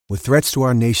With threats to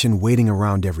our nation waiting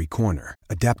around every corner,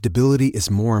 adaptability is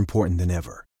more important than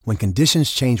ever. When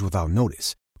conditions change without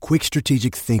notice, quick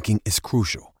strategic thinking is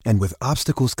crucial. And with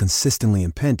obstacles consistently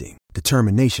impending,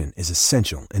 determination is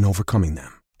essential in overcoming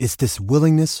them. It's this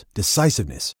willingness,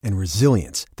 decisiveness, and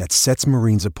resilience that sets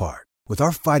Marines apart. With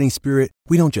our fighting spirit,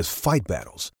 we don't just fight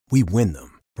battles, we win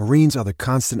them. Marines are the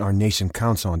constant our nation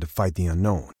counts on to fight the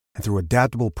unknown. And through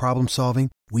adaptable problem solving,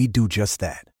 we do just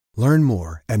that. Learn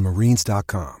more at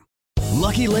marines.com.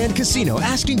 Lucky Land Casino,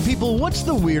 asking people, what's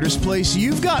the weirdest place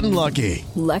you've gotten lucky?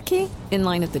 Lucky? In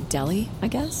line at the deli, I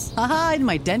guess? Aha, in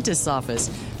my dentist's office.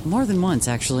 More than once,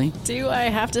 actually. Do I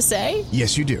have to say?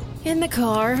 Yes, you do. In the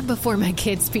car before my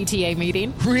kids' PTA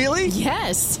meeting. Really?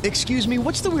 Yes. Excuse me,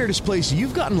 what's the weirdest place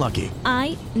you've gotten lucky?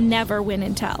 I never win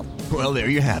and tell. Well, there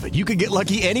you have it. You can get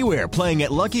lucky anywhere, playing at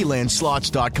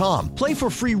LuckyLandSlots.com. Play for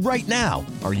free right now.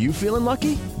 Are you feeling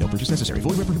lucky? No purchase necessary.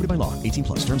 Void where prohibited by law. 18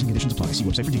 plus. Terms and conditions apply. See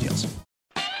website for details.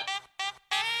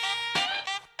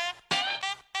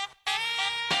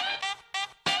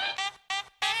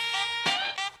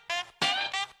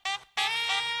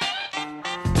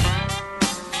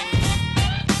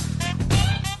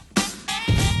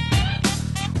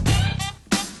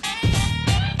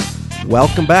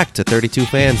 Welcome back to 32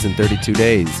 Fans in 32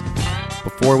 Days.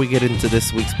 Before we get into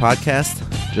this week's podcast,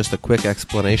 just a quick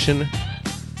explanation.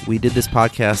 We did this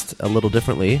podcast a little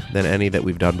differently than any that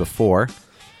we've done before.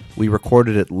 We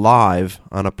recorded it live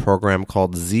on a program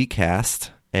called Zcast,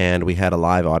 and we had a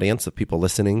live audience of people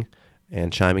listening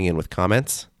and chiming in with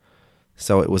comments.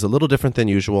 So it was a little different than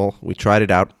usual. We tried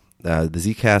it out. The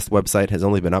Zcast website has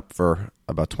only been up for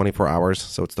about 24 hours,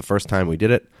 so it's the first time we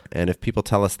did it. And if people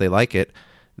tell us they like it,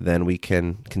 then we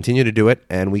can continue to do it,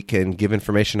 and we can give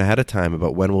information ahead of time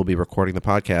about when we'll be recording the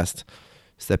podcast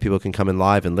so that people can come in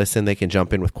live and listen. They can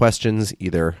jump in with questions,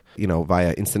 either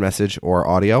via instant message or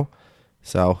audio.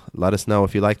 So let us know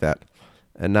if you like that.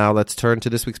 And now let's turn to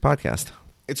this week's podcast.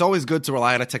 It's always good to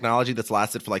rely on a technology that's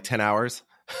lasted for like 10 hours.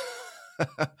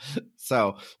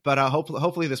 But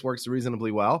hopefully this works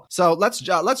reasonably well. So let's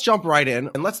jump right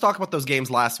in and let's talk about those games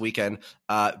last weekend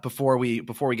before we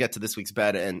get to this week's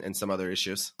bet and some other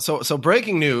issues. So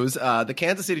breaking news: the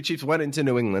Kansas City Chiefs went into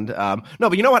New England. No,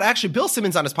 but you know what? Actually, Bill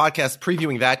Simmons on his podcast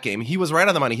previewing that game, he was right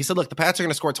on the money. He said, "Look, the Pats are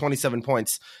going to score 27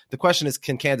 points. The question is,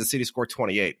 can Kansas City score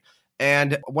 28?"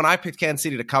 And when I picked Kansas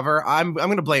City to cover, I'm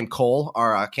going to blame Cole,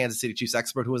 our Kansas City Chiefs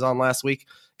expert who was on last week,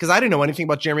 because I didn't know anything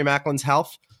about Jeremy Maclin's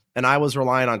health. And I was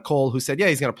relying on Cole, who said, yeah,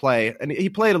 he's going to play. And he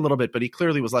played a little bit, but he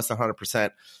clearly was less than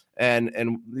 100%. And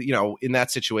in that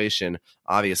situation,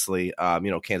 obviously,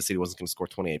 Kansas City wasn't going to score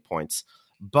 28 points.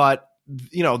 But,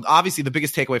 obviously the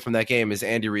biggest takeaway from that game is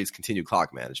Andy Reid's continued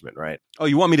clock management, right? Oh,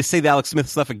 you want me to say the Alex Smith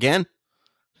stuff again?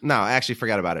 No, actually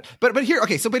forget about it. But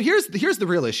here's the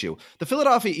real issue. The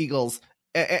Philadelphia Eagles.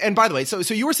 And by the way, so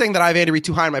you were saying that I have Andy Reid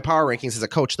too high in my power rankings as a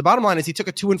coach. The bottom line is he took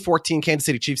a 2-14 Kansas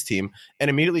City Chiefs team and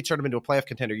immediately turned them into a playoff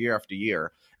contender year after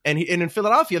year. And in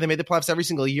Philadelphia, they made the playoffs every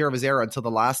single year of his era until the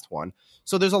last one.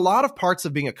 So there's a lot of parts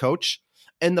of being a coach.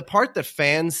 And the part that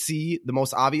fans see the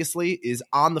most obviously is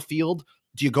on the field.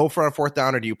 Do you go for a fourth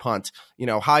down or do you punt?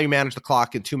 How you manage the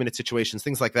clock in 2-minute situations,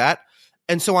 things like that.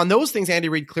 And so on those things, Andy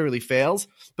Reid clearly fails.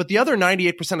 But the other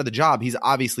 98% of the job, he's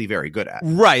obviously very good at.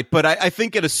 Right. But I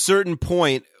think at a certain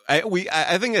point, I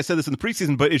think I said this in the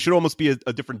preseason, but it should almost be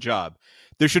a different job.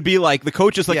 There should be like the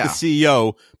coach is like the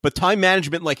CEO, but time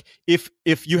management, like if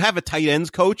you have a tight ends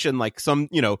coach and like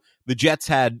the Jets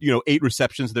had, 8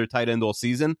 receptions to their tight end all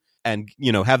season and,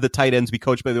 have the tight ends be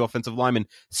coached by the offensive lineman,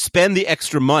 spend the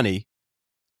extra money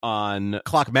on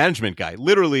clock management guy.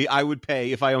 Literally, I would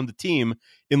pay if I owned the team,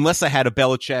 unless I had a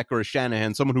Belichick or a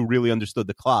Shanahan, someone who really understood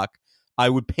the clock, I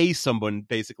would pay someone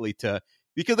basically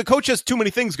because the coach has too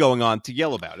many things going on to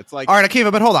yell about. It's like, all right,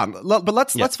 Akiva, but hold on. But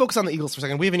let's focus on the Eagles for a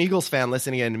second. We have an Eagles fan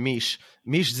listening in, Mish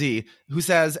Z, who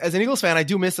says, as an Eagles fan, I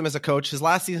do miss him as a coach. His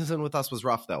last season with us was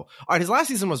rough, though. All right, his last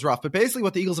season was rough, but basically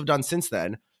what the Eagles have done since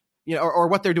then, or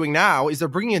what they're doing now is they're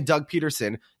bringing in Doug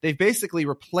Peterson. They've basically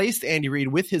replaced Andy Reid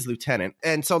with his lieutenant.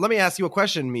 And so let me ask you a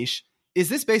question, Mish. Is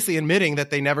this basically admitting that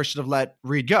they never should have let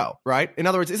Reid go, right? In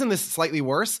other words, isn't this slightly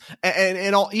worse?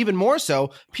 And even more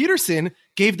so, Peterson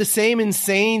gave the same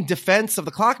insane defense of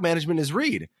the clock management as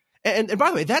Reid. And by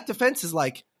the way, that defense is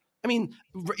like, I mean,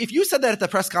 if you said that at the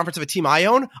press conference of a team I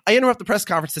own, I interrupt the press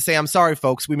conference to say, I'm sorry,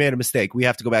 folks, we made a mistake. We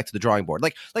have to go back to the drawing board.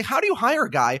 Like how do you hire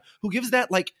a guy who gives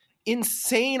that like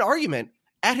insane argument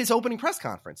at his opening press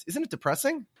conference? Isn't it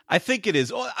depressing? I think it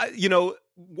is.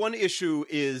 One issue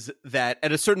is that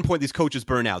at a certain point, these coaches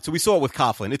burn out. So we saw it with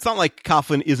Coughlin. It's not like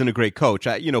Coughlin isn't a great coach.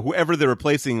 Whoever they're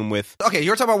replacing him with. Okay,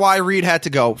 you're talking about why Reid had to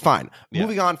go. Fine. Yeah.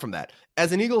 Moving on from that.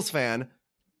 As an Eagles fan,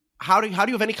 how do you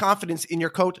have any confidence in your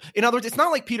coach? In other words, it's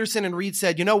not like Peterson and Reed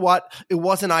said, you know what, it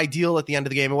wasn't ideal at the end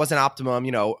of the game. It wasn't optimum,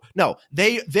 No,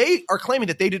 they are claiming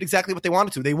that they did exactly what they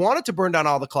wanted to. They wanted to burn down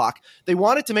all the clock. They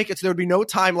wanted to make it so there would be no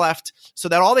time left so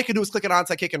that all they could do was click an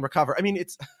onside kick and recover. I mean,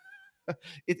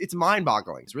 it's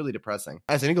mind-boggling. It's really depressing.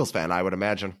 As an Eagles fan, I would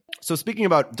imagine. So speaking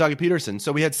about Doug Peterson,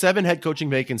 so we had 7 head coaching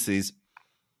vacancies.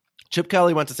 Chip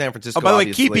Kelly went to San Francisco. Oh, by the way,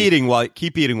 obviously.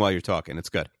 keep eating while you're talking. It's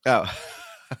good. Oh,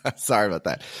 sorry about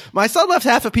that. My son left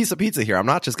half a piece of pizza here. I'm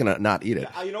not just gonna not eat it.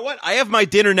 You know what? I have my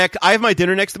dinner next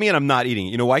to me, and I'm not eating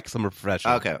it. You know why? Because I'm a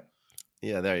professional. Okay.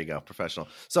 Yeah, there you go. Professional.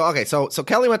 So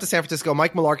Kelly went to San Francisco.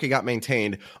 Mike Mularkey got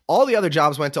maintained. All the other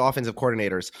jobs went to offensive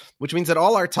coordinators, which means that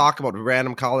all our talk about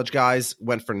random college guys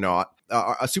went for naught.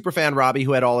 A super fan, Robbie,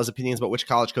 who had all his opinions about which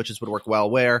college coaches would work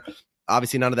well where,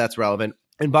 obviously none of that's relevant.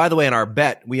 And by the way, in our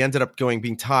bet, we ended up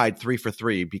being tied 3 for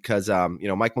 3 because,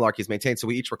 Mike Mularkey is maintained, so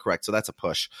we each were correct. So that's a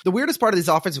push. The weirdest part of this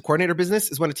offensive coordinator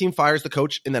business is when a team fires the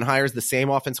coach and then hires the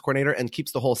same offensive coordinator and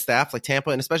keeps the whole staff, like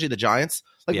Tampa and especially the Giants.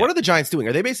 What are the Giants doing?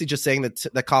 Are they basically just saying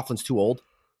that Coughlin's too old?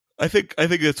 I think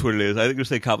that's what it is. I think they're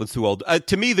saying Coughlin's too old.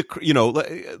 To me,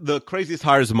 the craziest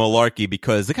hire is Mularkey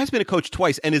because the guy's been a coach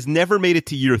twice and has never made it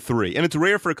to year 3. And it's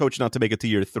rare for a coach not to make it to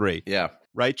year 3. Yeah.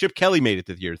 Right? Chip Kelly made it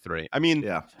to year 3. I mean,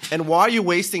 yeah. And why are you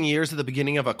wasting years at the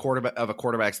beginning of a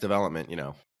quarterback's development?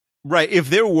 Right. If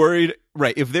they're worried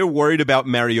about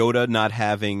Mariota not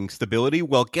having stability,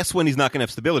 well, guess when he's not going to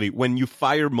have stability? When you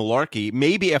fire Mularkey,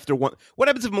 maybe after one. What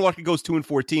happens if Mularkey goes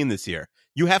 2-14 this year?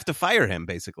 You have to fire him,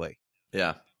 basically.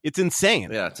 Yeah. It's insane.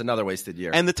 Yeah, it's another wasted year.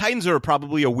 And the Titans are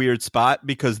probably a weird spot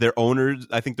because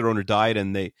I think their owner died,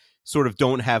 and they sort of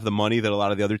don't have the money that a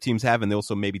lot of the other teams have, and they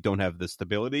also maybe don't have the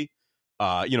stability.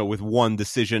 With one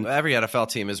decision. Every NFL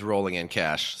team is rolling in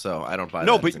cash, so I don't buy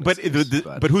no,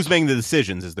 that. But who's making the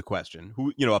decisions is the question.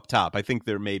 Who, up top? I think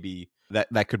there may be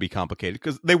that could be complicated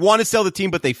because they want to sell the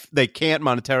team, but they can't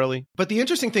monetarily. But the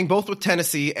interesting thing, both with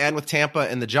Tennessee and with Tampa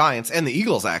and the Giants and the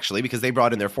Eagles, actually, because they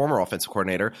brought in their former offensive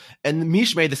coordinator, and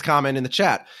Mish made this comment in the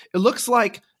chat. It looks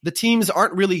like the teams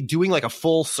aren't really doing like a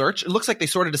full search. It looks like they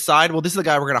sort of decide, well, this is the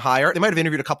guy we're going to hire. They might have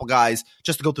interviewed a couple guys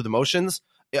just to go through the motions.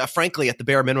 Frankly, at the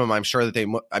bare minimum, I'm sure that they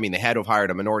had to have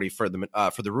hired a minority for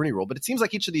the Rooney Rule. But it seems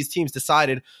like each of these teams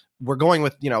decided we're going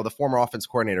with, the former offense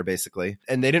coordinator, basically.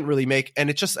 And they didn't really and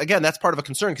it's just, again, that's part of a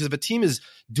concern because if a team is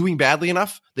doing badly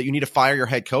enough that you need to fire your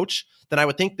head coach, then I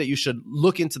would think that you should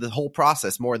look into the whole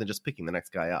process more than just picking the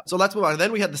next guy up. So let's move on.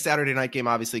 Then we had the Saturday night game,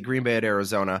 obviously, Green Bay at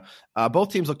Arizona.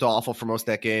 Both teams looked awful for most of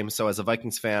that game. So as a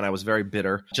Vikings fan, I was very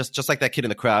bitter, just like that kid in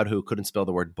the crowd who couldn't spell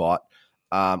the word bought.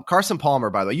 Carson Palmer,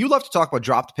 by the way, you love to talk about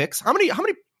dropped picks. How many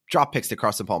drop picks did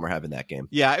Carson Palmer have in that game?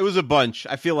 Yeah, it was a bunch.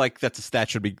 I feel like that's a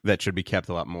stat that should be kept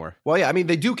a lot more. Well, yeah,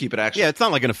 they do keep it actually. Yeah, it's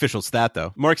not like an official stat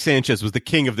though. Mark Sanchez was the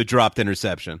king of the dropped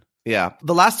interception. Yeah,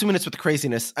 the last 2 minutes with the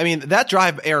craziness. That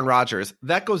drive, Aaron Rodgers,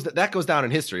 that goes down in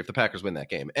history if the Packers win that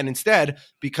game. And instead,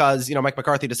 because Mike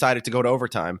McCarthy decided to go to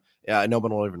overtime, no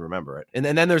one will even remember it. And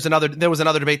then there was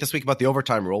another debate this week about the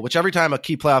overtime rule, which every time a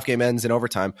key playoff game ends in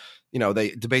overtime,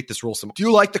 they debate this rule. Do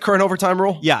you like the current overtime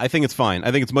rule? Yeah, I think it's fine. I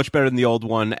think it's much better than the old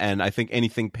one, and I think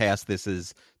anything past this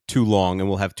is too long and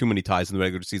we'll have too many ties in the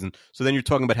regular season. So then you're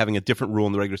talking about having a different rule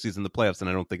in the regular season in the playoffs, and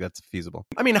I don't think that's feasible.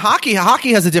 Hockey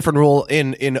has a different rule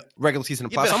in regular season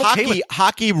and playoffs.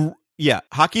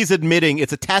 Hockey's admitting,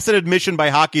 it's a tacit admission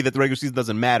by hockey that the regular season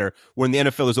doesn't matter. When the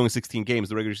NFL is only 16 games,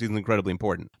 the regular season is incredibly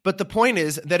important. But the point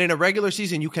is that in a regular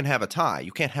season, you can have a tie.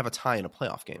 You can't have a tie in a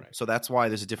playoff game. Right. So that's why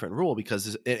there's a different rule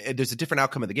because there's a different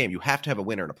outcome of the game. You have to have a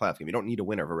winner in a playoff game. You don't need a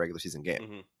winner of a regular season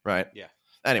game, right? Yeah.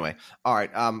 Anyway, all right,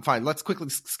 fine. Let's quickly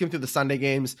skim through the Sunday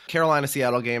games.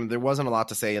 Carolina-Seattle game. There wasn't a lot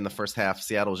to say in the first half.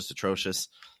 Seattle was just atrocious.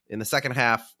 In the second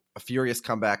half, a furious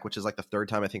comeback, which is like the third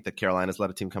time I think that Carolina's let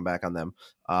a team come back on them,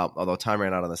 although time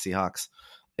ran out on the Seahawks.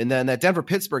 And then that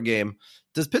Denver-Pittsburgh game.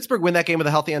 Does Pittsburgh win that game with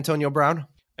a healthy Antonio Brown?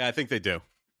 Yeah, I think they do.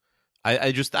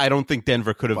 I don't think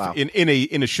Denver could have in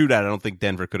a shootout. I don't think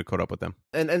Denver could have caught up with them.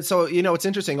 And so it's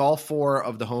interesting. All 4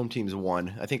 of the home teams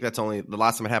won. I think that's only the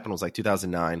last time it happened was like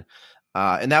 2009.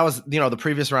 And that was, the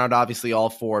previous round, obviously all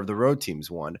 4 of the road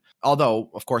teams won. Although,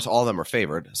 of course, all of them are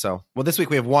favored. So, this week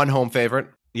we have 1 home favorite.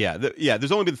 Yeah.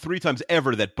 There's only been 3 times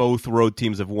ever that both road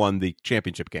teams have won the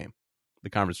championship game, the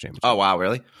conference championship. Oh, wow.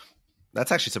 Really?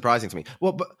 That's actually surprising to me.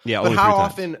 Well, but only how 3 times.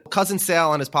 Often, Cousin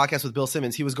Sal on his podcast with Bill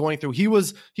Simmons, he was going through, he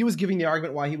was giving the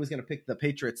argument why he was going to pick the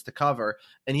Patriots to cover.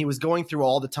 And he was going through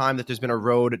all the time that there's been a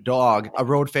road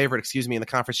favorite, in the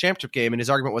conference championship game. And his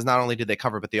argument was not only did they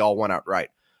cover, but they all won outright.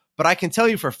 But I can tell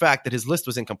you for a fact that his list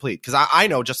was incomplete because I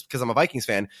know just because I'm a Vikings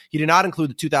fan, he did not include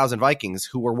the 2000 Vikings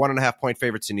who were 1.5 point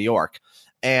favorites in New York.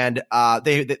 And so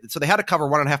they had to cover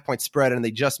 1.5 point spread, and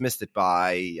they just missed it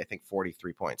by, I think,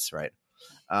 43 points, right?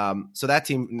 So that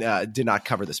team did not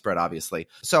cover the spread, obviously.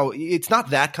 So it's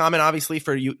not that common, obviously,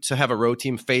 for you to have a road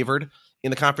team favored in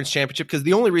the conference championship, because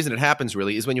the only reason it happens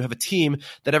really is when you have a team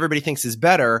that everybody thinks is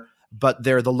better, but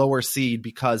they're the lower seed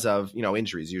because of,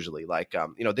 injuries usually. Like,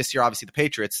 this year, obviously the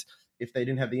Patriots, if they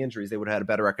didn't have the injuries, they would have had a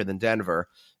better record than Denver.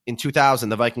 In 2000,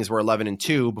 the Vikings were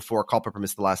 11-2 before Culpepper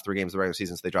missed the last 3 games of the regular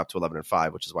season, so they dropped to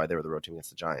 11-5, which is why they were the road team against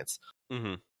the Giants.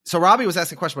 Mm-hmm. So Robbie was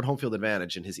asking a question about home field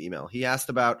advantage in his email. He asked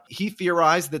about, he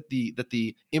theorized that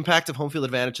the impact of home field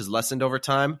advantage has lessened over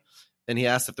time, and he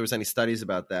asked if there was any studies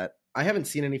about that. I haven't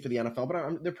seen any for the NFL,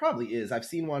 but there probably is. I've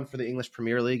seen one for the English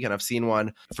Premier League, and I've seen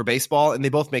one for baseball, and they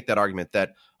both make that argument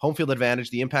that home field advantage,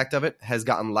 the impact of it, has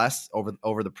gotten less over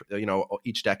the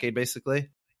each decade, basically.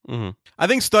 Mm-hmm. I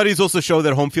think studies also show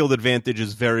that home field advantage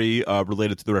is very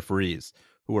related to the referees,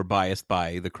 who were biased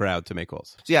by the crowd to make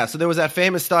calls. So there was that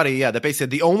famous study, that basically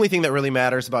said the only thing that really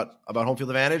matters about home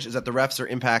field advantage is that the refs are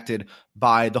impacted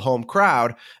by the home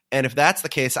crowd. And if that's the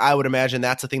case, I would imagine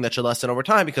that's the thing that should lessen over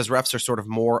time, because refs are sort of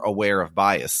more aware of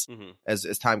bias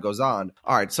as time goes on.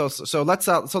 All right, so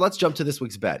let's jump to this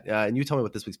week's bet, and you tell me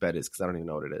what this week's bet is, because I don't even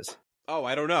know what it is. Oh,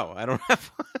 I don't know. I don't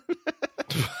have one.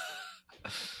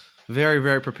 Very,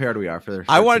 very prepared we are for.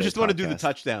 I want to do the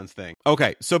touchdowns thing.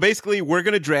 Okay, so basically we're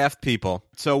going to draft people.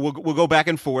 So we'll go back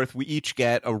and forth. We each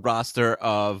get a roster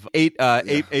of eight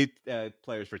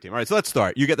players per team. All right, so let's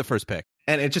start. You get the first pick.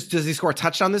 And it just, does he score a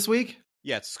touchdown this week?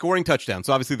 Yeah, it's scoring touchdowns.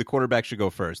 So obviously the quarterback should go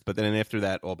first, but then after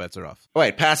that, all bets are off. Oh,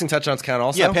 wait, passing touchdowns count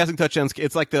also? Yeah, passing touchdowns.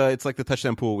 It's like the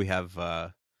touchdown pool we have.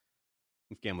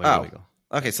 Gambling illegal.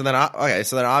 Okay, so then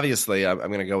obviously I'm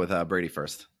going to go with Brady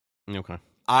first. Okay.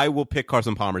 I will pick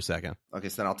Carson Palmer second. Okay,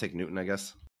 so then I'll take Newton, I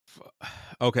guess.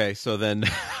 Okay, so then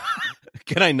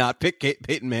can I not pick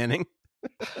Peyton Manning?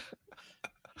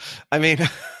 I mean,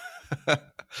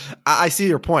 I see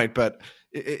your point, but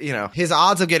his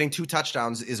odds of getting 2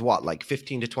 touchdowns is what, like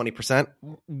 15 to 20%?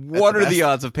 What are the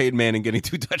odds of Peyton Manning getting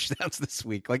 2 touchdowns this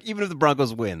week? Like, even if the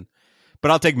Broncos win. But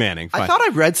I'll take Manning. Fine. I thought I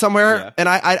read somewhere, and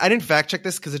I didn't fact check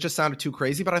this because it just sounded too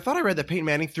crazy, but I thought I read that Peyton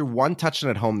Manning threw 1 touchdown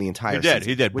at home the entire season.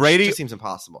 He did. Which Brady just seems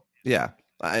impossible. Yeah.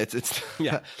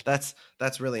 That's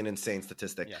really an insane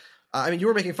statistic. Yeah. I mean, you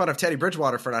were making fun of Teddy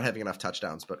Bridgewater for not having enough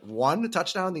touchdowns, but 1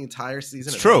 touchdown the entire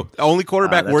season. It's true. Only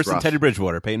quarterback worse than Teddy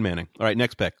Bridgewater, Peyton Manning. All right,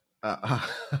 next pick. All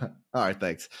right,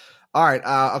 thanks. All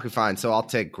right, okay, fine. So I'll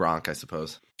take Gronk, I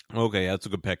suppose. Okay, that's a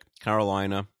good pick.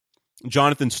 Carolina.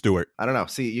 Jonathan Stewart. I don't know.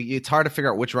 See, it's hard to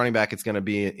figure out which running back it's going to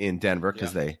be in Denver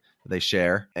because they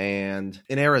share. And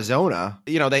in Arizona,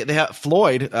 they have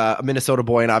Floyd, a Minnesota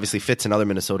boy, and obviously Fitz, another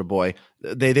Minnesota boy.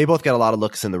 They both get a lot of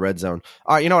looks in the red zone.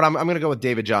 All right, you know what? I'm going to go with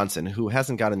David Johnson, who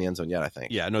hasn't got in the end zone yet, I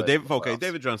think. Yeah, no,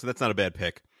 David Johnson. That's not a bad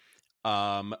pick.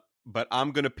 But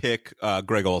I'm going to pick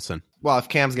Greg Olsen. Well, if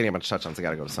Cam's getting a bunch of touchdowns, I got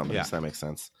to go to somebody, so that makes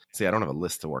sense. See, I don't have a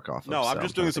list to work off of. No, I'm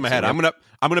just doing this in my head. I'm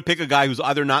gonna pick a guy who's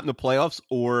either not in the playoffs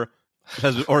or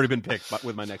has already been picked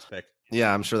with my next pick.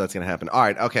 Yeah, I'm sure that's going to happen. All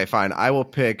right, okay, fine. I will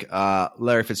pick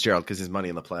Larry Fitzgerald because he's money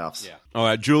in the playoffs. Yeah. All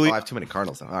right, Julie. I have too many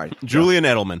Cardinals now. All right. Julian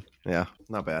Edelman. Yeah,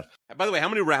 not bad. By the way, how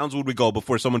many rounds would we go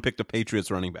before someone picked a Patriots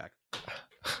running back?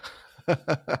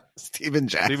 Steven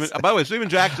Jackson. By the way, Steven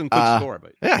Jackson could score.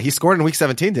 But... Yeah, he scored in Week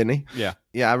 17, didn't he? Yeah.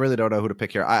 Yeah, I really don't know who to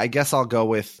pick here. I guess I'll go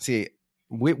with,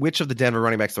 which of the Denver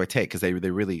running backs do I take? Because they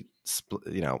really,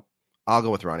 I'll go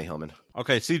with Ronnie Hillman.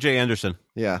 Okay, C.J. Anderson.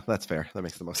 Yeah, that's fair. That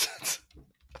makes the most sense.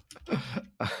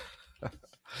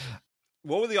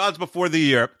 What were the odds before the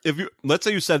year? Let's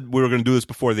say you said we were going to do this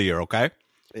before the year, okay?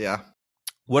 Yeah.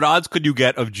 What odds could you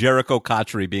get of Jericho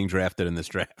Cotchery being drafted in this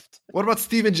draft? What about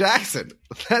Steven Jackson?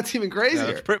 That's even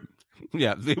crazier.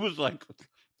 Yeah, it was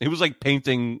like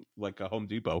painting like a Home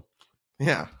Depot.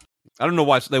 Yeah. I don't know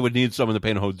why they would need someone to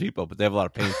paint a Home Depot, but they have a lot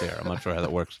of paint there. I'm not sure how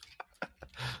that works.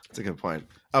 That's a good point.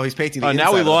 Oh, he's painting the inside.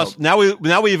 Now we lost.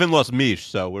 Now we even lost Mish.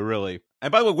 So we're really.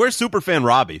 And by the way, where's Superfan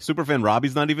Robbie? Superfan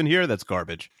Robbie's not even here. That's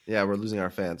garbage. Yeah, we're losing our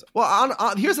fans. Well,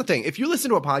 here's the thing: if you listen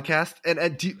to a podcast, and I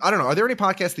don't know, are there any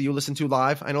podcasts that you listen to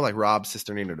live? I know, like Rob's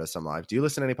sister Nina does some live. Do you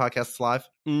listen to any podcasts live?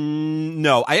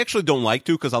 No, I actually don't like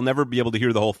to because I'll never be able to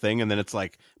hear the whole thing, and then it's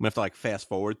like I'm gonna have to like fast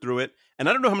forward through it. And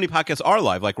I don't know how many podcasts are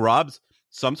live. Like Rob's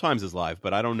sometimes is live,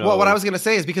 but I don't know. Well, what I was gonna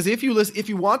say is because if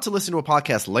you want to listen to a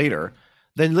podcast later,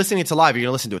 then listening to live, you're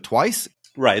gonna listen to it twice.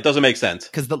 Right, it doesn't make sense.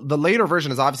 Because the later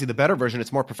version is obviously the better version.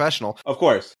 It's more professional. Of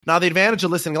course. Now, the advantage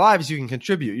of listening live is you can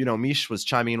contribute. Mish was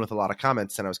chiming in with a lot of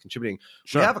comments, and I was contributing.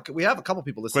 Sure. We have a couple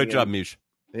people listening. Great job, Mish.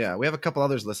 Yeah, we have a couple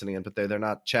others listening in, but they're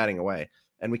not chatting away.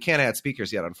 And we can't add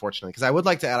speakers yet, unfortunately. Because I would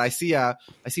like to add, I see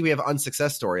we have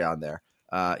Unsuccess Story on there.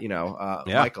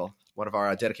 Michael. one of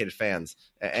our dedicated fans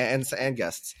and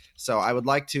guests. So I would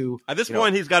like to. At this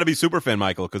point, he's got to be super fan,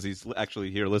 Michael, because he's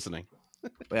actually here listening.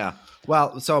 Yeah.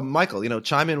 Well, so Michael,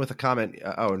 chime in with a comment.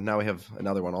 Now we have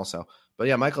another one also. But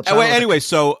yeah, Michael. Anyway,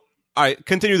 so all right,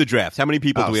 continue the draft. How many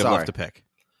people do we have left to pick?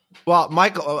 Well,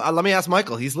 Michael, let me ask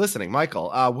Michael. He's listening. Michael,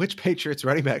 which Patriots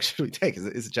running back should we take?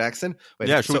 Is it Jackson? Wait,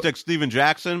 should we take Steven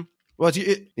Jackson? Well, by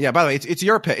the way, it's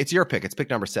your pick. It's your pick. It's pick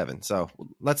number 7. So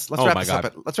let's wrap this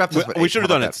up. Let's wrap this up. We should have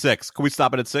done it at 6. Can we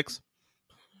stop it at 6?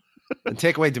 And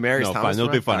take away Demaryius Thomas. Fine. It'll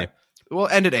be funny. We'll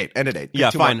end at 8. End at 8. Yeah,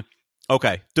 fine. More.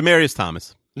 Okay, Demaryius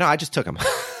Thomas. No, I just took him.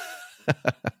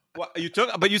 What you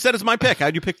took? But you said it's my pick.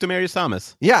 How'd you pick Demaryius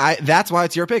Thomas? Yeah, that's why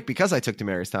it's your pick, because I took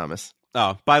Demaryius Thomas.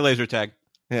 Oh, bye laser tag.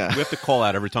 Yeah, we have to call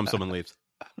out every time someone leaves.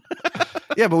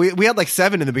 Yeah, but we had like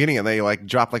 7 in the beginning, and they like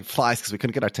dropped like flies because we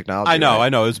couldn't get our technology. I know.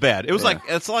 Right. It was bad. It was like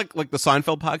the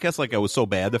Seinfeld podcast. Like, it was so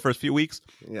bad the first few weeks,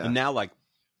 and now like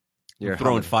you're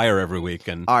throwing fire every week.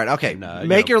 And all right, okay,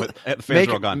 make your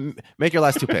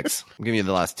last 2 picks. I'm giving you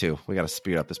the last 2. We got to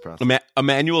speed up this process.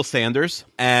 Emmanuel Sanders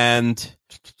and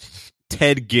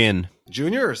Ted Ginn.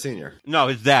 Junior or senior? No,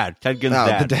 his dad. Ted Ginn's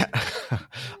dad.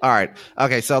 All right.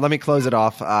 Okay, so let me close it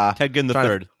off. Ted Ginn the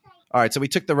third. All right, so we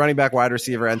took the running back, wide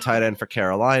receiver, and tight end for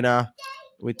Carolina.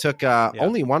 We took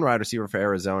only one wide receiver for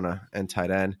Arizona and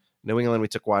tight end. New England, we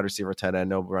took wide receiver, tight end,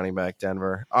 no running back.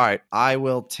 Denver. All right, I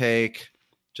will take,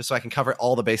 just so I can cover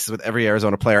all the bases with every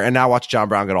Arizona player, and now watch John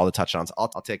Brown get all the touchdowns. I'll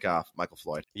take Michael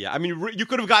Floyd. Yeah, I mean, you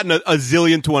could have gotten a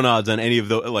zillion to 1 odds on any of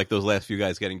those last few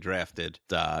guys getting drafted.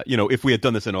 If we had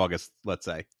done this in August, let's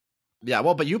say. Yeah,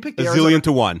 well, but you picked a zillion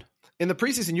to 1. In the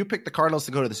preseason, you picked the Cardinals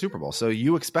to go to the Super Bowl, so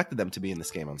you expected them to be in this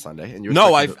game on Sunday. And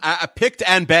I picked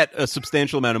and bet a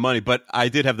substantial amount of money, but I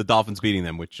did have the Dolphins beating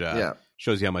them, which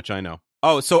shows you how much I know.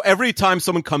 Oh, so every time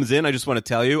someone comes in, I just want to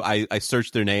tell you, I search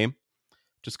their name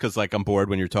just because I'm bored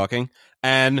when you're talking.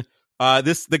 And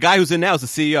the guy who's in now is the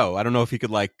CEO. I don't know if he could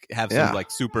have some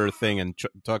super thing and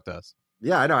talk to us.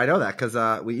 Yeah, I know that because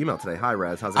we emailed today. Hi,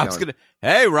 Raz. How's it going?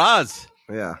 Hey, Raz.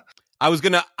 Yeah. I was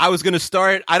gonna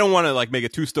start. I don't want to make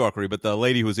it too stalkery, but the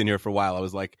lady who was in here for a while, I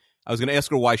was gonna ask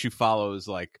her why she follows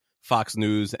Fox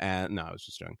News, and no, I was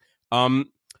just joking.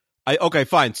 Okay,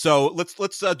 fine. So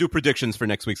let's do predictions for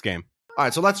next week's game. All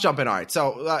right, so let's jump in. All right,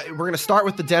 so we're going to start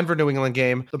with the Denver-New England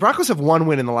game. The Broncos have 1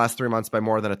 win in the last 3 months by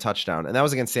more than a touchdown, and that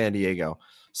was against San Diego.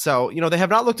 So, they have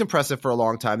not looked impressive for a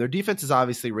long time. Their defense is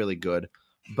obviously really good,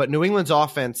 but New England's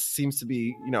offense seems to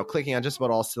be, clicking on just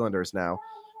about all cylinders now.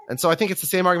 And so I think it's the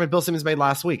same argument Bill Simmons made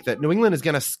last week, that New England is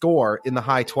going to score in the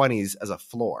high 20s as a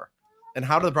floor. And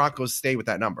how do the Broncos stay with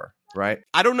that number, right?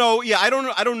 I don't know. Yeah, I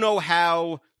don't know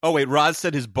how. Oh, wait, Roz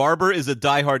said his barber is a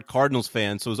diehard Cardinals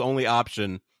fan, so his only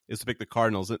option is to pick the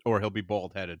Cardinals, or he'll be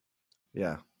bald-headed.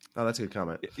 Yeah. Oh, that's a good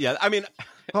comment. Yeah, I mean,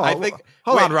 I think...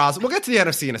 Hold on, Roz. We'll get to the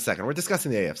NFC in a second. We're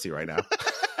discussing the AFC right now.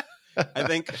 I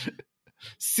think...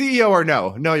 CEO or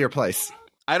no, know your place.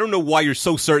 I don't know why you're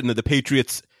so certain that the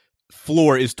Patriots'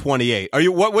 floor is 28. Are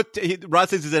you... What Roz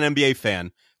says he's an NBA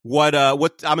fan. What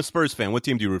I'm a Spurs fan. What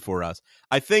team do you root for, Roz?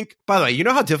 I think... By the way, you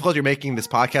know how difficult you're making this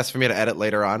podcast for me to edit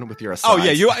later on with your asides?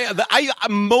 Oh, yeah.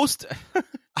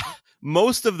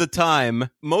 Most of the time,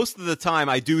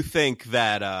 I do think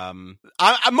that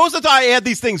most of the time I add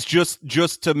these things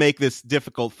just to make this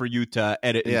difficult for you to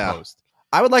edit and post.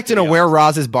 I would like to know where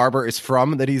Roz's barber is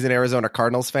from, that he's an Arizona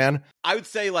Cardinals fan. I would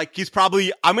say he's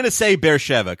probably, I'm going to say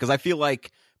Beersheba, because I feel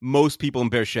like most people in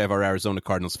Beersheba are Arizona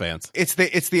Cardinals fans. It's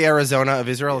the Arizona of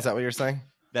Israel. Is that what you're saying?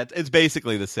 It's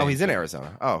basically the same. Oh, he's in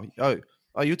Arizona.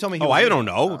 Oh, you told me. I don't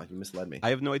know. Oh, you misled me.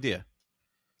 I have no idea.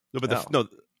 No, but no.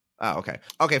 Oh, okay.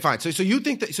 Okay, fine. So you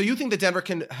think that Denver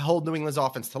can hold New England's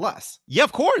offense to less? Yeah,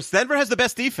 of course. Denver has the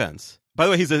best defense. By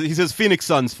the way, he's a Phoenix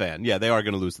Suns fan. Yeah, they are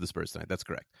going to lose to the Spurs tonight. That's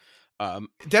correct.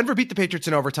 Denver beat the Patriots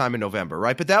in overtime in November,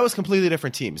 right? But that was completely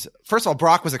different teams. First of all,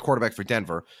 Brock was a quarterback for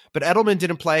Denver, but Edelman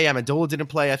didn't play. Amendola didn't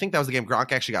play. I think that was the game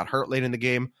Gronk actually got hurt late in the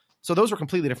game. So those were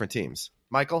completely different teams.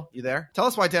 Michael, you there? Tell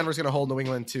us why Denver's going to hold New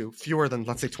England to fewer than,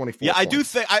 let's say, 24 Yeah, points. I do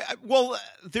think...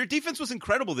 their defense was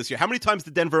incredible this year. How many times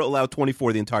did Denver allow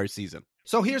 24 the entire season?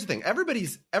 So here's the thing.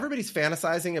 Everybody's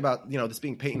fantasizing about, this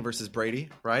being Peyton versus Brady,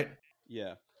 right?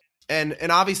 Yeah. And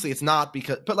obviously it's not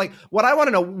because, but what I want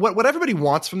to know, what everybody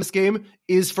wants from this game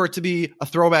is for it to be a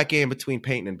throwback game between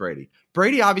Peyton and Brady.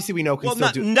 Brady, obviously, we know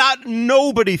can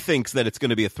nobody thinks that it's going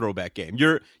to be a throwback game.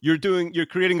 You're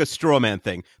creating a straw man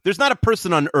thing. There's not a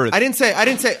person on earth. I didn't say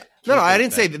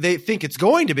that they think it's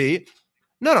going to be.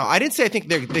 No, I didn't say I think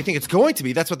they think it's going to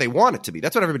be. That's what they want it to be.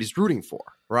 That's what everybody's rooting for,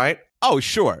 right? Oh,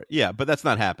 sure. Yeah, but that's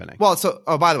not happening. Well,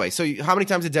 by the way, how many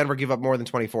times did Denver give up more than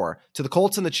 24? To the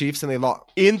Colts and the Chiefs, and they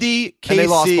lost. Indy, KC, and they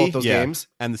lost both those games.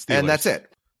 And the Steelers. And that's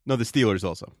it. No, the Steelers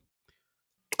also.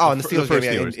 Oh, and the Steelers first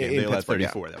game, Steelers game. They allowed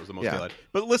 34. That was the most they allowed.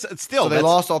 But listen, still, so they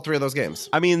lost all 3 of those games.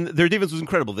 I mean, their defense was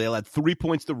incredible. They allowed 3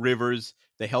 points to Rivers.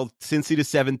 They held Cincy to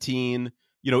 17.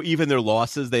 Even their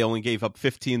losses, they only gave up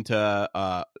 15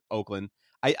 to Oakland.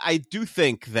 I do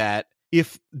think that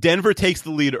if Denver takes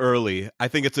the lead early, I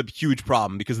think it's a huge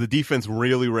problem because the defense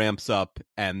really ramps up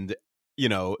and,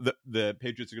 the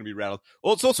Patriots are going to be rattled.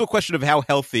 Well, it's also a question of how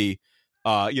healthy,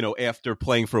 after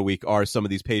playing for a week are some of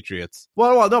these Patriots.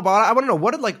 Well, no, but I want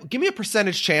to know, give me a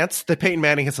percentage chance that Peyton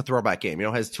Manning hits a throwback game,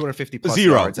 has 250 plus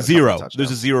yards. Zero.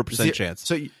 There's a 0% chance.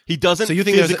 So he doesn't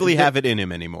physically have it in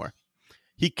him anymore.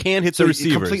 He can't hit the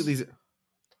receivers.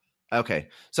 Okay.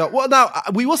 So, now,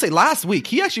 we will say last week,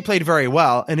 he actually played very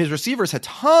well, and his receivers had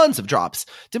tons of drops.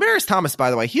 Demaryius Thomas,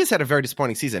 by the way, he has had a very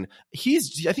disappointing season. I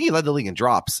think he led the league in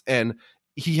drops, and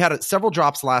he had several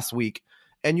drops last week,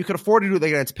 and you could afford to do that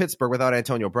against Pittsburgh without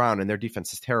Antonio Brown, and their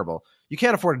defense is terrible. You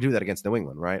can't afford to do that against New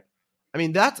England, right? I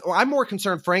mean, I'm more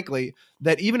concerned, frankly,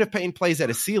 that even if Peyton plays at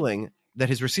his ceiling, that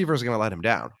his receivers are going to let him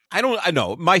down. I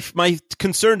know. My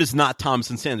concern is not Thomas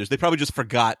and Sanders. They probably just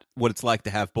forgot what it's like to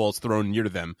have balls thrown near to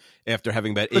them after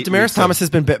having about 8 But Demaryius Thomas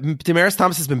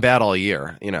has been bad all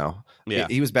year, Yeah.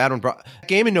 He was bad when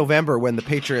game in November when the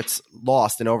Patriots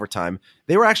lost in overtime.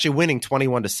 They were actually winning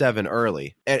 21-7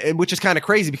 early, and which is kind of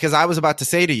crazy because I was about to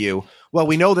say to you, well,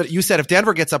 we know that you said if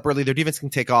Denver gets up early, their defense can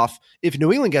take off. If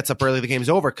New England gets up early, the game's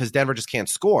over because Denver just can't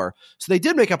score. So they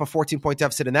did make up a 14-point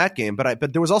deficit in that game,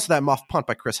 but there was also that muff punt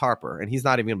by Chris Harper, and he's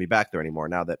not even going to be back there anymore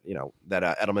now that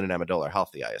Edelman and Amendola are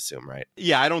healthy, I assume, right?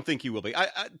 Yeah, I don't think he will be.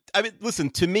 I mean, listen,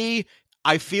 to me,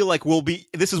 I feel like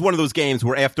this is one of those games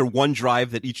where after one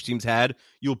drive that each team's had,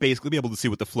 you'll basically be able to see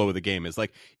what the flow of the game is.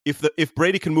 Like if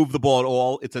Brady can move the ball at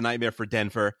all, it's a nightmare for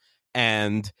Denver.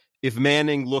 And if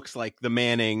Manning looks like the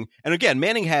Manning, and again,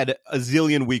 Manning had a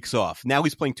zillion weeks off. Now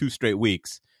he's playing 2 straight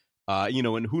weeks.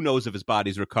 And who knows if his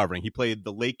body's recovering. He played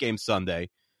the late game Sunday.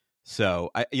 So,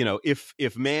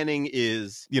 if Manning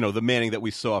is, the Manning that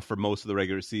we saw for most of the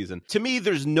regular season, to me,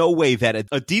 there's no way that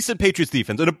a decent Patriots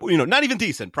defense, not even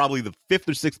decent, probably the 5th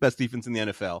or 6th best defense in the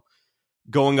NFL,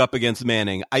 going up against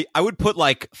Manning, I would put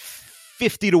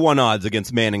 50-1 odds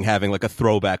against Manning having a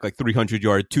throwback,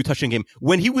 300-yard, 2-touchdown game.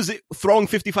 When he was throwing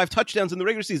 55 touchdowns in the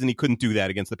regular season, he couldn't do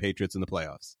that against the Patriots in the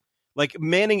playoffs.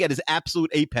 Manning at his absolute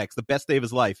apex, the best day of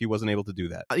his life, he wasn't able to do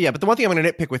that. Yeah, but the one thing I'm going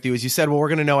to nitpick with you is you said, well, we're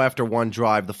going to know after one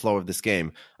drive the flow of this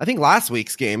game. I think last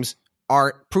week's games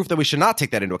are proof that we should not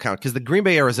take that into account because the Green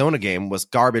Bay-Arizona game was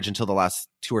garbage until the last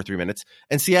 2 or 3 minutes,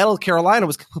 and Seattle-Carolina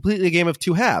was completely a game of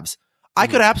 2 halves. I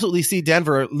could absolutely see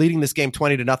Denver leading this game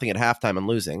 20-0 at halftime and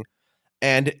losing.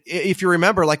 And if you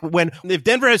remember, if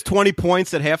Denver has 20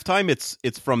 points at halftime,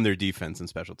 it's from their defense and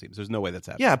special teams. There's no way that's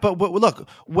happening. Yeah, but look,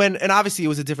 and obviously it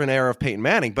was a different era of Peyton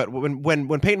Manning, but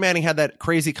when Peyton Manning had that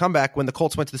crazy comeback when the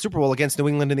Colts went to the Super Bowl against New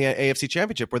England in the AFC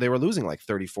Championship, where they were losing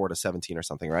 34-17 or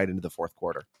something, right into the 4th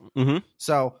quarter. Mm-hmm.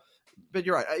 So, but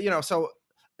you're right. So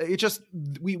it just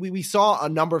we saw a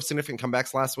number of significant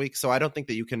comebacks last week. So I don't think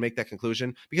that you can make that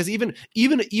conclusion because even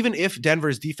if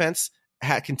Denver's defense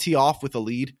can tee off with a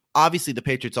lead, obviously the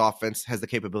Patriots offense has the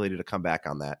capability to come back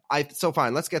on that. So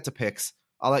fine, let's get to picks.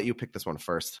 I'll let you pick this one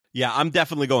first. Yeah, I'm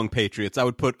definitely going Patriots. I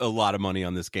would put a lot of money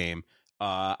on this game.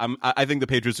 I think the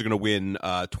Patriots are going to win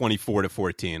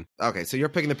 24-14. Okay, so you're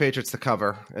picking the Patriots to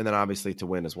cover and then obviously to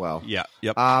win as well. Yeah.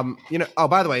 Yep.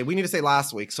 By the way, we need to say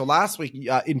last week. So last week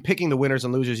in picking the winners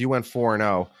and losers, you went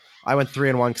 4-0. I went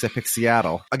 3-1 because I picked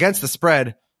Seattle. Against the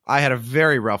spread, I had a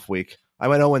very rough week. I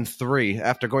went 0-3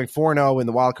 after going 4-0 in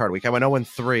the wild card week. I went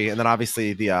 0-3, and then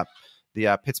obviously the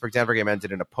Pittsburgh-Denver game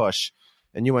ended in a push,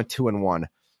 and you went 2-1.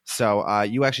 So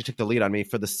you actually took the lead on me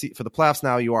for the playoffs.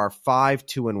 Now you are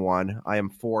 5-2-1. I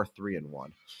am 4-3-1.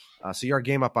 So you're a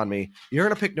game up on me. You're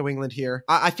going to pick New England here.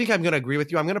 I think I'm going to agree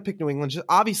with you. I'm going to pick New England.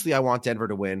 Obviously, I want Denver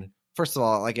to win. First of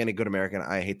all, like any good American,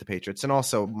 I hate the Patriots, and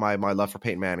also my love for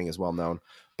Peyton Manning is well known.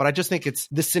 But I just think it's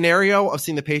the scenario of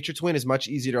seeing the Patriots win is much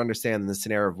easier to understand than the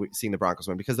scenario of seeing the Broncos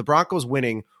win, because the Broncos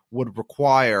winning would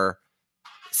require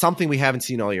something we haven't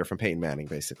seen all year from Peyton Manning,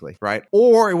 basically, right?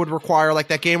 Or it would require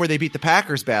that game where they beat the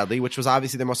Packers badly, which was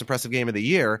obviously their most impressive game of the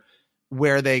year,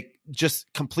 where they just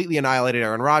completely annihilated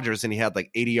Aaron Rodgers and he had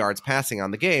 80 yards passing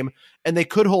on the game, and they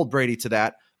could hold Brady to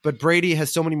that. But Brady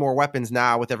has so many more weapons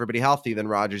now with everybody healthy than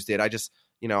Rodgers did. I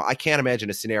can't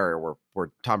imagine a scenario where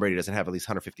Tom Brady doesn't have at least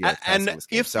 150 yards passing in this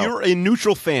game. If you're a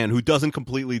neutral fan who doesn't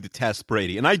completely detest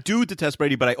Brady, and I do detest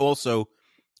Brady, but I also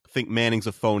think Manning's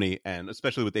a phony, and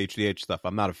especially with the HDH stuff,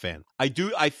 I'm not a fan. I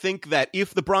think that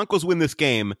if the Broncos win this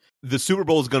game, the Super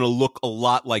Bowl is going to look a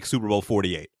lot like Super Bowl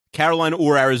 48. Carolina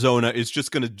or Arizona is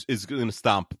going to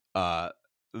stomp. Well,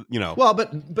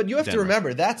 but you have to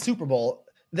remember that Super Bowl.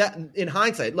 that in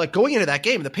hindsight, like going into that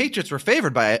game, the Patriots were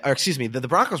favored by, or excuse me, the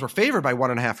Broncos were favored by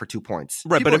 1.5 or 2 points.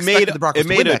 Right, People but it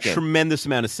made a game. tremendous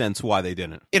amount of sense why they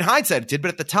didn't. In hindsight, it did, but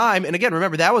at the time, and again,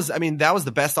 remember that was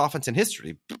the best offense in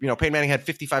history. You know, Peyton Manning had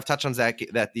 55 touchdowns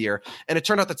that year, and it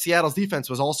turned out that Seattle's defense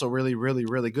was also really, really,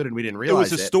 really good, and we didn't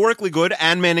realize it. Was historically good,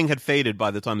 and Manning had faded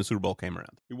by the time the Super Bowl came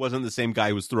around. He wasn't the same guy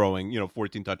who was throwing,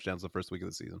 14 touchdowns the first week of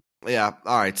the season. Yeah.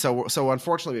 All right. So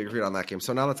unfortunately, we agreed on that game.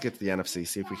 So now let's get to the NFC.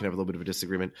 See if we can have a little bit of a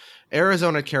disagreement.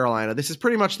 Arizona, Carolina. This is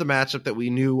pretty much the matchup that we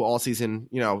knew all season.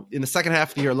 You know, in the second half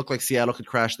of the year, it looked like Seattle could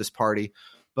crash this party,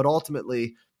 but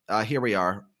ultimately, here we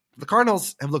are. The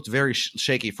Cardinals have looked very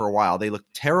shaky for a while. They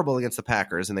looked terrible against the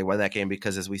Packers, and they won that game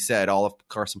because, as we said, all of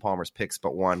Carson Palmer's picks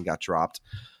but one got dropped.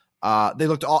 They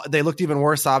looked even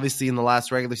worse, obviously, in the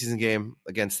last regular season game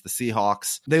against the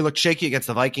Seahawks. They looked shaky against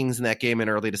the Vikings in that game in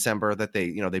early December that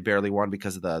they barely won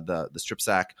because of the strip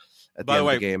sack at the end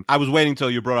of the game. I was waiting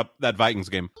until you brought up that Vikings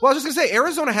game. Well, I was just going to say,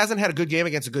 Arizona hasn't had a good game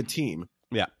against a good team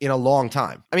in a long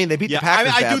time. I mean, they beat the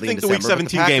Packers badly I do think in the Week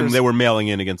 17 game they were mailing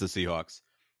in against the Seahawks.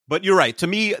 But you're right. To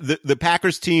me, the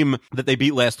Packers team that they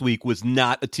beat last week was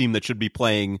not a team that should be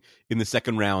playing in the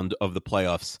second round of the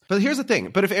playoffs. But here's the thing.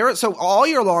 But so all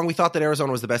year long, we thought that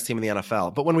Arizona was the best team in the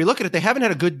NFL. But when we look at it, they haven't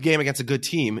had a good game against a good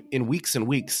team in weeks and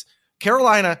weeks.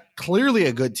 Carolina, clearly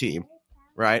a good team,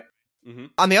 right? Mm-hmm.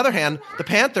 On the other hand, the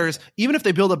Panthers, even if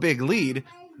they build a big lead,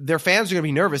 their fans are going to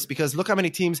be nervous because look how many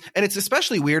teams, and it's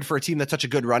especially weird for a team that's such a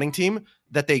good running team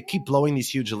that they keep blowing these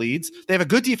huge leads. They have a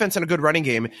good defense and a good running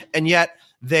game, and yet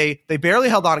they barely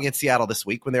held on against Seattle this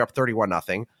week when they're up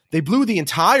 31-0. They blew the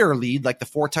entire lead, like the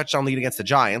 4-touchdown lead against the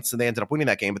Giants, and they ended up winning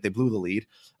that game, but they blew the lead.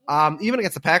 Even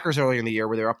against the Packers earlier in the year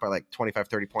where they were up by like 25,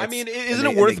 30 points. I mean, isn't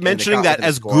it worth mentioning that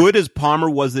as good as Palmer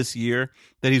was this year,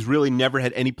 that he's really never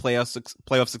had any playoff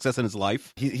success in his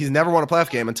life? He's never won a playoff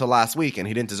game until last week, and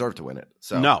he didn't deserve to win it.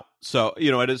 So no. So,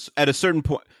 at a certain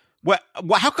point,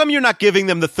 how come you're not giving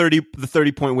them the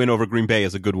 30-point win over Green Bay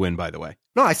as a good win, by the way?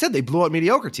 No, I said they blew out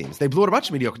mediocre teams. They blew out a bunch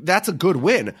of mediocre. That's a good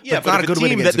win. Yeah, but not a good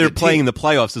team win that they're playing in the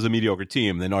playoffs as a mediocre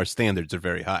team, then our standards are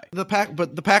very high.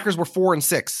 But the Packers were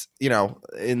 4-6,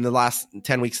 in the last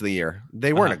 10 weeks of the year.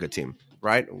 They weren't a good team,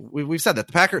 right? We've said that.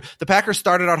 The Packers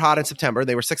started out hot in September.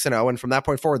 They were 6-0, and from that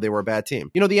point forward, they were a bad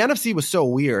team. The NFC was so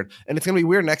weird, and it's going to be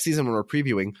weird next season when we're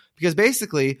previewing, because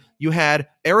basically you had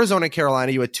Arizona and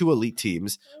Carolina, you had two elite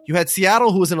teams. You had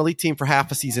Seattle, who was an elite team for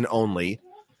half a season only.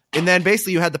 And then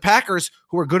basically you had the Packers,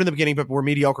 who were good in the beginning but were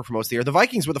mediocre for most of the year. The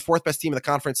Vikings were the fourth best team in the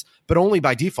conference, but only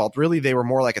by default. Really, they were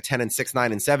more like a 10-6,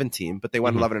 9-7 team, but they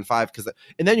went 11-5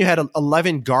 and then you had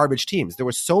 11 garbage teams. There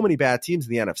were so many bad teams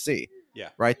in the NFC. Yeah.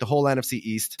 Right? The whole NFC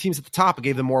East. Teams at the top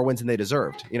gave them more wins than they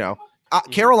deserved.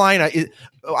 Carolina,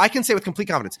 I can say with complete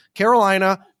confidence,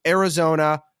 Carolina,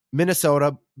 Arizona,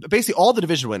 Minnesota, basically all the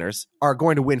division winners are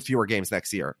going to win fewer games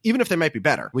next year, even if they might be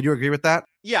better. Would you agree with that?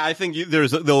 Yeah, I think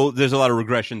there's a lot of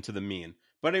regression to the mean.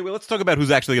 But anyway, let's talk about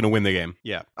who's actually going to win the game.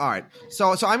 Yeah. All right.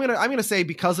 So I'm gonna say,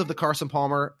 because of the Carson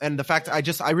Palmer and the fact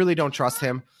I really don't trust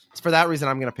him. For that reason,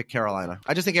 I'm going to pick Carolina.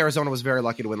 I just think Arizona was very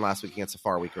lucky to win last week against a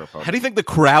far weaker opponent. How do you think the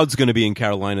crowd's going to be in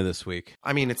Carolina this week?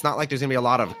 I mean, it's not like there's going to be a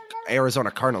lot of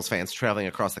Arizona Cardinals fans traveling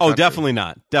across the country. Oh, definitely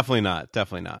not. Definitely not.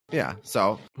 Definitely not. Yeah,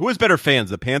 so. Who has better fans,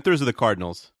 the Panthers or the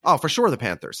Cardinals? Oh, for sure the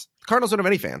Panthers. The Cardinals don't have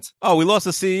any fans. Oh, we lost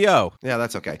the CEO. Yeah,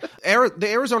 that's okay. The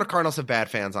Arizona Cardinals have bad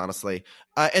fans, honestly.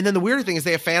 And then the weird thing is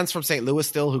they have fans from St. Louis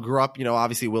still who grew up,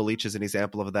 obviously Will Leitch is an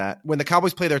example of that. When the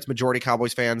Cowboys play there, it's majority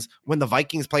Cowboys fans. When the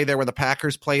Vikings play there, when the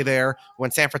Packers play there, when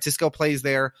San Francisco plays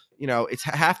there, it's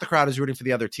half the crowd is rooting for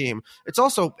the other team. It's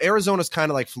also, Arizona's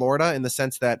kind of like Florida in the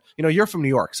sense that, you're from New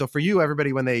York. So for you,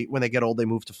 everybody, when they get old, they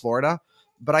move to Florida.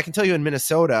 But I can tell you in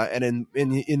Minnesota and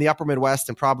in the upper Midwest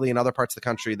and probably in other parts of the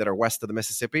country that are west of the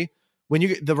Mississippi, when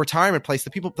the retirement place,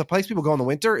 the place people go in the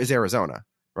winter is Arizona,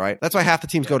 right? That's why half the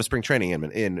teams go to spring training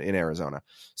in Arizona.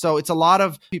 So it's a lot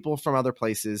of people from other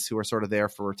places who are sort of there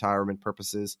for retirement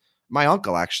purposes. My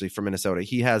uncle, actually, from Minnesota,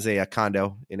 he has a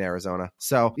condo in Arizona.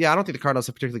 So, yeah, I don't think the Cardinals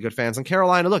have particularly good fans. And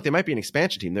Carolina, look, they might be an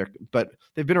expansion team there, but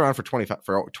they've been around for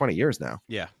 20 years now.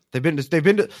 Yeah. They've been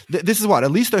to this is what,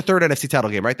 at least their third NFC title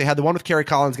game, right? They had the one with Kerry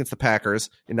Collins against the Packers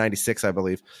in 96, I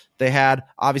believe. They had,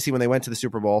 obviously, when they went to the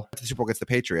Super Bowl against the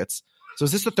Patriots. So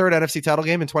is this the third NFC title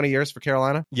game in 20 years for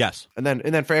Carolina? Yes. And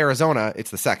then for Arizona,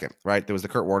 it's the second, right? There was the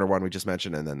Kurt Warner one we just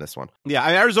mentioned, and then this one. Yeah,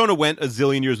 Arizona went a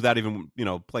zillion years without even,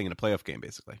 playing in a playoff game,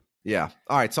 basically. Yeah.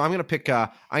 All right. So I'm gonna pick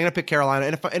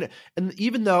Carolina, and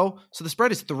even though the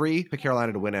spread is 3, pick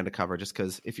Carolina to win and to cover. Just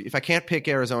because if I can't pick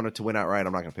Arizona to win outright,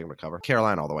 I'm not gonna pick them to cover.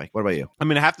 Carolina all the way. What about you? I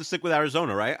mean, I have to stick with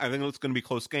Arizona, right? I think it's gonna be a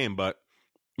close game, but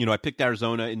I picked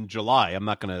Arizona in July. I'm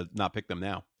not going to not pick them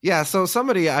now. Yeah, so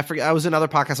somebody, I forget, I was in another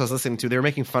podcast I was listening to. They were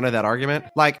making fun of that argument.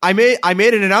 Like, I made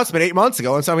an announcement 8 months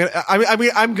ago, and so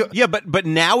I'm good. Yeah, but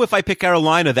now if I pick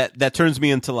Carolina, that turns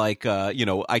me into like,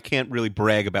 I can't really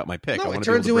brag about my pick. No, it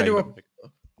turns you into a.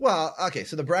 Well, okay,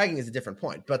 so the bragging is a different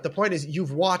point, but the point is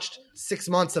you've watched 6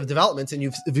 months of developments and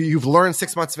you've learned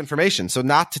 6 months of information. So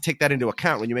not to take that into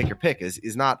account when you make your pick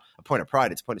is not a point of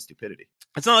pride; it's a point of stupidity.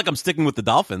 It's not like I'm sticking with the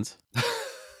Dolphins.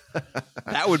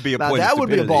 That would be a point. That would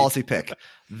be a ballsy pick.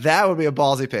 That would be a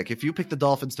ballsy pick. If you pick the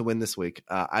Dolphins to win this week,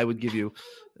 I would give you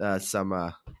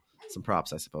some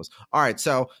props, I suppose. All right,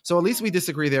 so at least we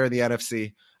disagree there in the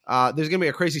NFC. There's going to be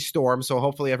a crazy storm, so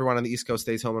hopefully everyone on the East Coast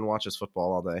stays home and watches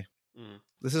football all day.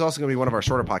 This is also going to be one of our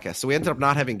shorter podcasts. So we ended up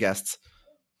not having guests,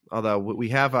 although we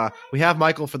have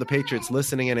Michael for the Patriots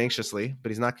listening in anxiously, but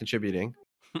he's not contributing.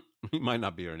 He might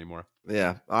not be here anymore.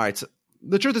 Yeah. All right. So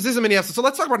the truth is, this is a mini episode. So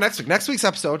let's talk about next week. Next week's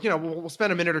episode, we'll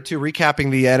spend a minute or two recapping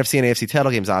the NFC and AFC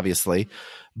title games, obviously.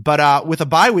 But with a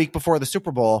bye week before the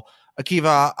Super Bowl,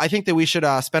 Akiva, I think that we should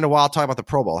spend a while talking about the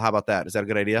Pro Bowl. How about that? Is that a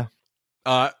good idea?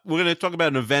 We're going to talk about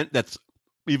an event that's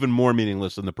even more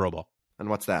meaningless than the Pro Bowl. And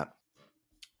what's that?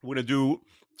 We're going to do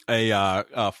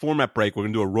a format break. We're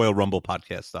going to do a Royal Rumble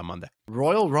podcast on Monday.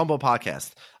 Royal Rumble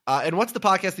podcast. And what's the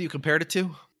podcast that you compared it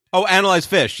to? Oh, Analyze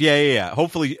Fish. Yeah.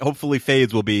 Hopefully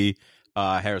Fades will be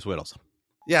Harris Whittles.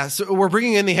 Yeah, so we're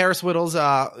bringing in the Harris Whittles,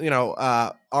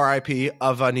 RIP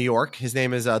of New York. His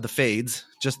name is the Fades,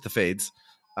 just the Fades.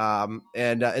 So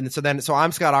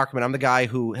I'm Scott Ackerman. I'm the guy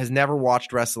who has never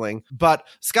watched wrestling, but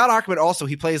Scott Ackerman also,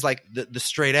 he plays like the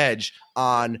straight edge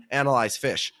on Analyze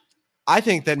Fish. I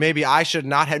think that maybe I should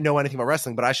not know anything about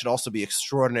wrestling, but I should also be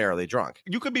extraordinarily drunk.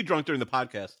 You could be drunk during the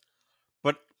podcast,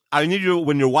 but I need you,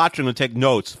 when you're watching, to take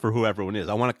notes for who everyone is.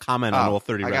 I want to comment on all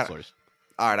 30 wrestlers.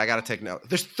 All right, I got to take note.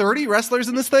 There's 30 wrestlers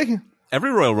in this thing?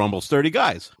 Every Royal Rumble's 30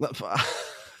 guys. I've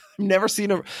never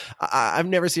seen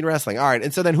wrestling. All right,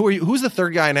 and so then who's the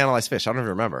third guy in Analyze Fish? I don't even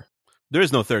remember. There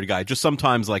is no third guy. Just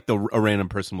sometimes like a random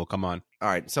person will come on. All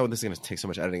right, so this is going to take so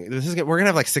much editing. We're going to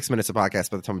have like 6 minutes of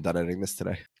podcast by the time I'm done editing this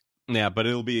today. Yeah, but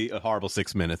it'll be a horrible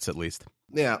 6 minutes at least.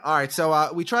 Yeah. All right.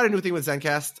 So we tried a new thing with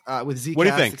Zencast, with Zcast. What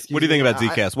do you think? What do you think about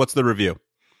Zcast? What's the review?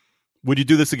 Would you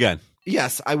do this again?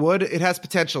 Yes, I would. It has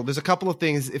potential. There's a couple of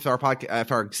things if our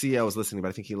CEO is listening, but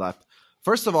I think he left.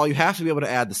 First of all, you have to be able to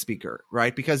add the speaker,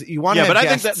 right? Because you want to have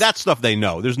guests. I think that's stuff they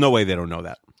know. There's no way they don't know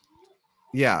that.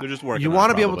 Yeah. They're just working. You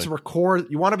want to be able to record.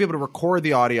 You want to be able to record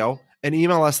the audio and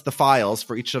email us the files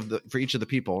for each of the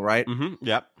people, right? Mm-hmm.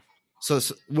 Yep. So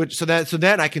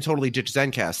then I can totally ditch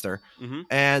Zencastr,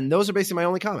 and those are basically my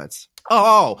only comments.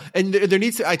 And there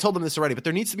needs to. I told them this already, but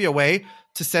there needs to be a way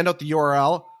to send out the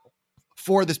URL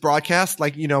for this broadcast.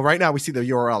 Like right now we see the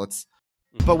URL.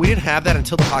 But we didn't have that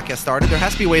until the podcast started. There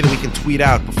has to be a way that we can tweet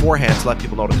out beforehand to let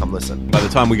people know to come listen. By the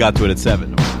time we got to it at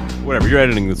 7, whatever. You're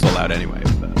editing this all out anyway.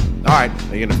 All right,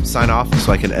 are you gonna sign off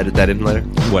so I can edit that in later?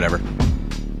 Whatever.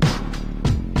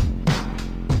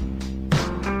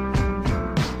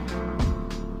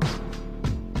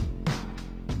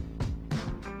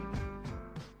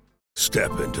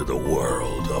 Step into the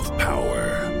world of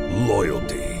power,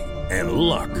 loyalty, and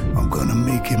luck. I'm gonna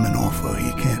make him an offer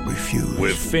he can't refuse.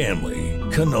 With family,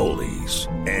 cannolis,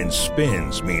 and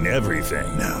spins mean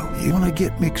everything. Now, you wanna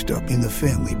get mixed up in the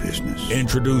family business.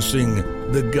 Introducing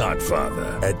The Godfather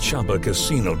at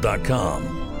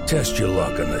ChumbaCasino.com. Test your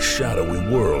luck in the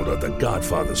shadowy world of The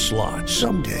Godfather slot.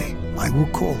 Someday, I will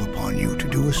call upon you to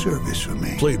do a service for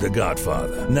me. Play The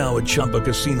Godfather, now at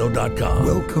ChumbaCasino.com.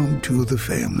 Welcome to the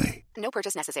family. No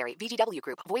purchase necessary. VGW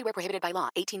Group. Void where prohibited by law.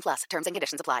 18+. Terms and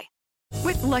conditions apply.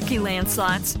 With Lucky Land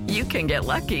Slots, you can get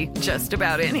lucky just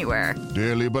about anywhere.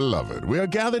 Dearly beloved, we are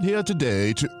gathered here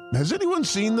today to... Has anyone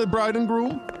seen the bride and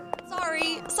groom?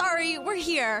 Sorry, we're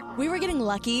here. We were getting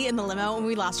lucky in the limo and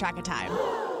we lost track of time.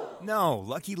 No,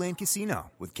 Lucky Land Casino,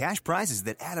 with cash prizes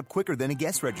that add up quicker than a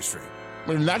guest registry.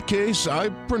 In that case, I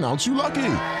pronounce you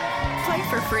lucky. Play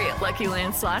for free at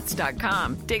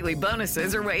LuckyLandSlots.com. Daily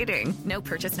bonuses are waiting. No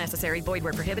purchase necessary. Void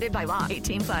where prohibited by law.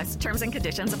 18+. Terms and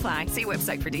conditions apply. See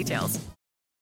website for details.